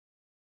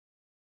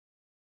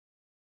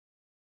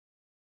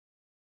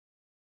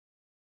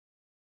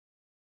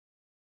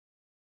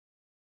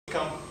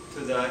Come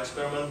to the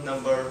experiment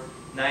number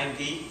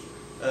 9B,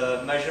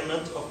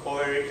 measurement of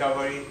oil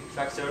recovery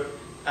factor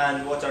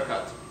and water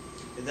cut.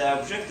 The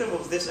objective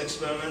of this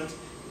experiment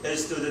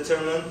is to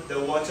determine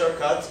the water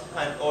cut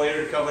and oil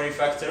recovery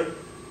factor,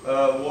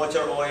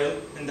 water oil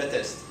in the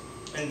test,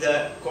 in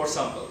the core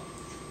sample.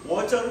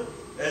 Water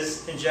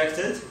is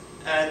injected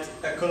at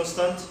a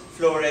constant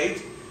flow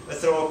rate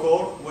through a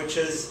core which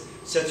is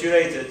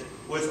saturated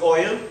with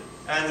oil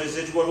and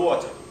residual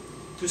water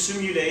to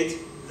simulate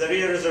the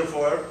real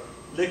reservoir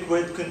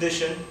liquid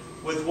condition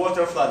with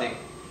water flooding.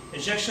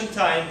 Injection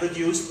time,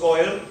 produced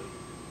oil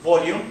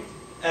volume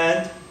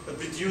and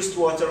produced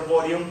water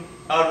volume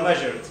are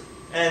measured,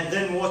 and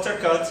then water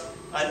cut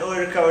and oil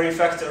recovery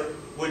factor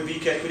will be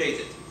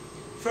calculated.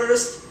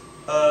 First,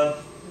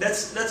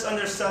 let's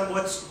understand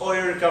what's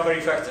oil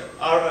recovery factor,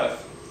 RF.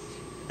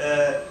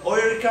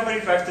 Oil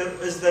recovery factor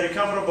is the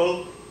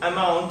recoverable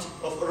amount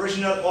of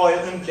original oil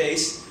in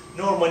place,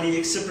 normally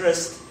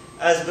expressed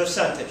as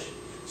percentage.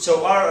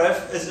 So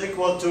RF is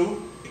equal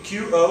to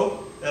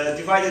QO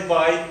divided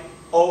by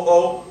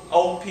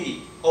OP,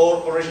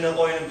 or original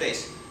oil in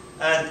place.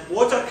 And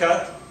water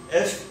cut,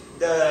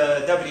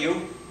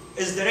 FW,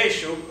 is the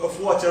ratio of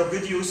water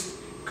produced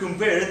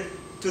compared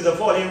to the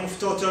volume of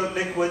total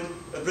liquid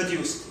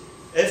produced.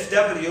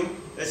 FW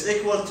is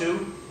equal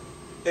to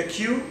a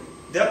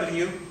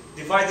QW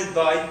divided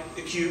by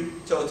a Q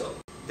total.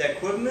 The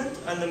equipment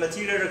and the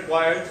material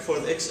required for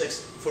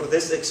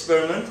this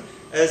experiment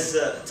is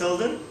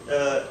Tilden,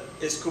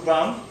 is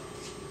Kubam,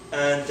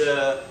 and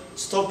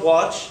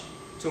stopwatch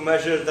to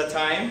measure the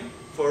time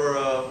for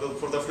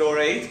the flow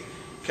rate,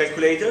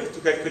 calculator to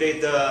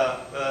calculate the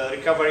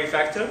recovery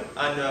factor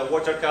and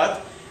water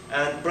cut,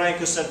 and brine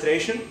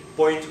concentration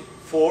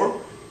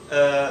 0.4,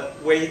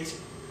 weight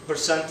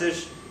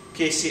percentage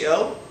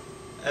KCl,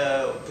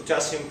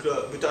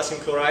 potassium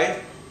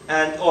chloride,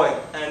 and oil.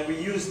 And we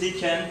use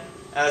decan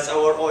as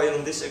our oil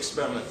in this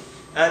experiment.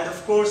 And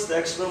of course the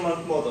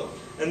experiment model.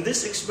 In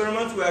this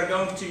experiment we are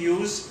going to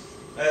use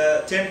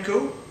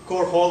TEMCO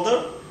core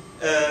holder,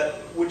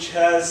 which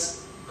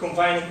has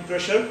confining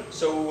pressure,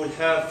 so we will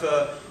have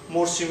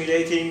more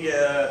simulating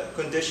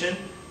condition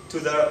to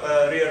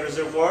the real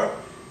reservoir,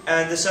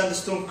 and the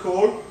sandstone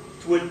core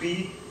will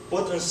be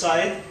put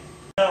inside.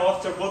 Now,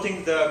 after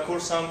putting the core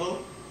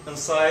sample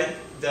inside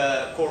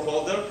the core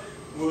holder,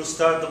 we will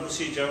start the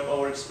procedure of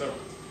our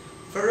experiment.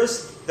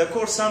 First, the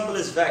core sample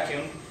is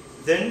vacuumed,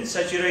 then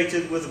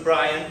saturated with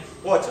brine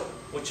water,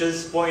 which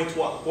is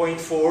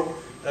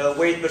 0.4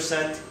 weight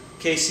percent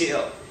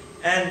KCl.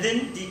 And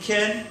then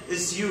decan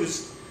is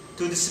used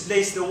to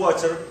displace the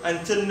water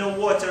until no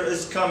water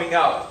is coming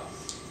out.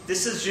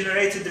 This is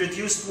generated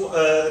reduced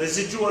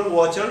residual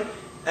water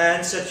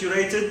and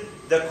saturated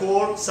the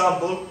core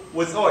sample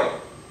with oil,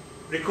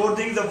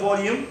 recording the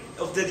volume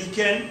of the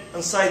decan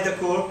inside the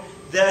core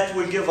that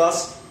will give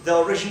us the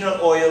original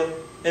oil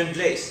in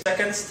place.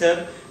 Second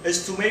step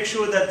is to make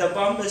sure that the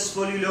pump is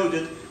fully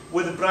loaded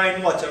with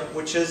brine water,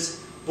 which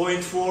is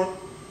 0.4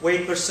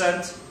 weight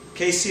percent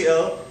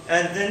KCl,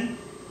 and then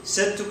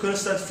set to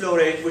constant flow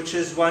rate, which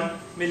is 1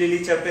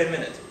 milliliter per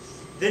minute.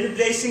 Then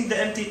placing the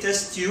empty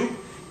test tube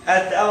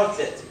at the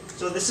outlet.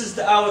 So this is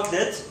the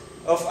outlet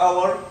of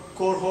our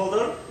core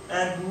holder,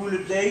 and we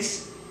will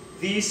place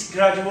these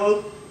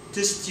gradual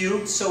test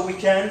tubes so we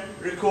can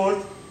record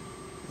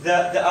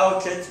the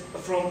outlet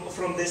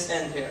from this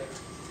end here.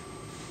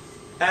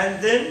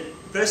 And then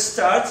press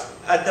start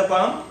at the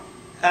pump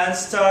and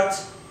start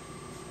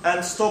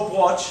and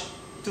stopwatch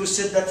to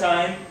set the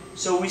time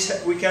so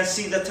we can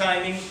see the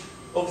timing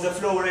of the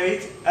flow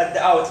rate at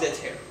the outlet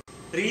here.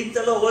 Read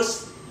the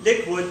lowest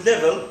liquid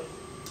level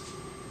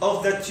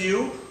of the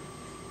tube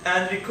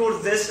and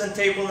record this in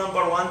table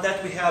number 1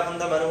 that we have in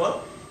the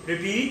manual.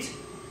 Repeat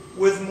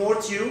with more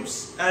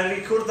tubes and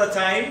record the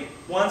time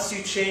once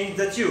you change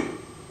the tube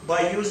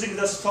by using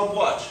the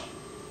stopwatch.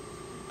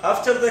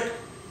 After the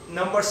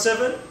number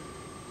 7,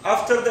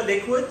 after the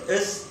liquid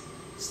is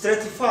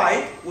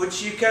stratified,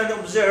 which you can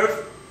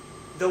observe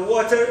the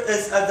water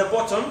is at the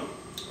bottom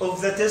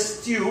of the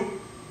test tube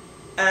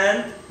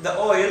and the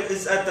oil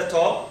is at the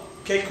top,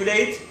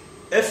 calculate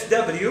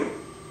FW.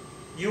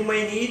 You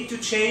may need to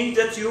change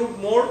the tube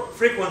more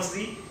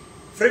frequently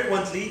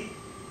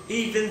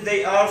even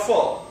they are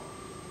full.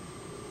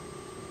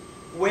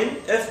 When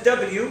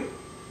FW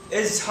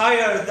is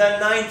higher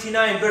than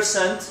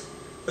 99%,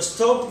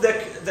 stop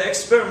the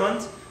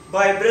experiment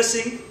by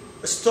pressing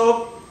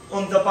stop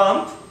on the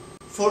pump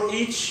for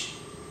each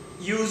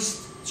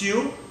used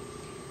tube.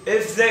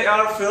 If they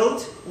are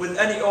filled with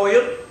any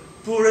oil,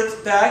 pour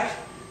it back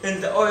in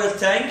the oil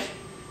tank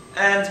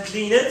and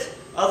clean it.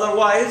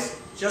 Otherwise,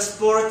 just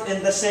pour it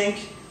in the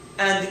sink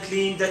and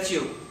clean the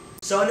tube.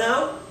 So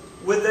now,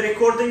 with the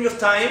recording of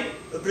time,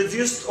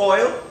 produced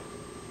oil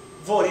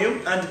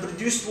volume and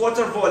produced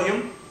water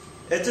volume,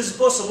 it is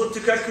possible to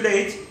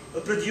calculate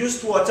a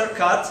produced water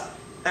cut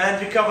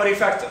and recovery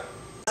factor.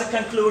 As a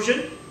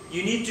conclusion,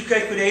 you need to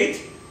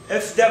calculate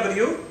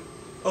FW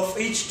of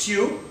each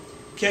tube,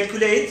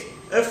 calculate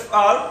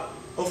FR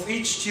of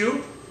each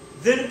tube,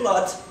 then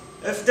plot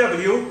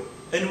Fw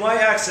in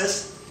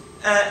y-axis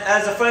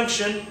as a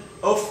function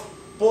of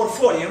pore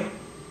volume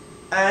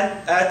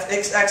and at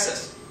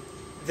x-axis.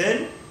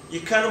 Then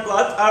you can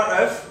plot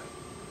Rf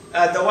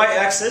at the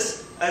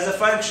y-axis as a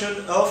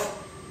function of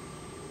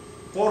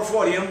pore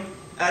volume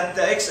at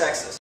the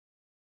x-axis.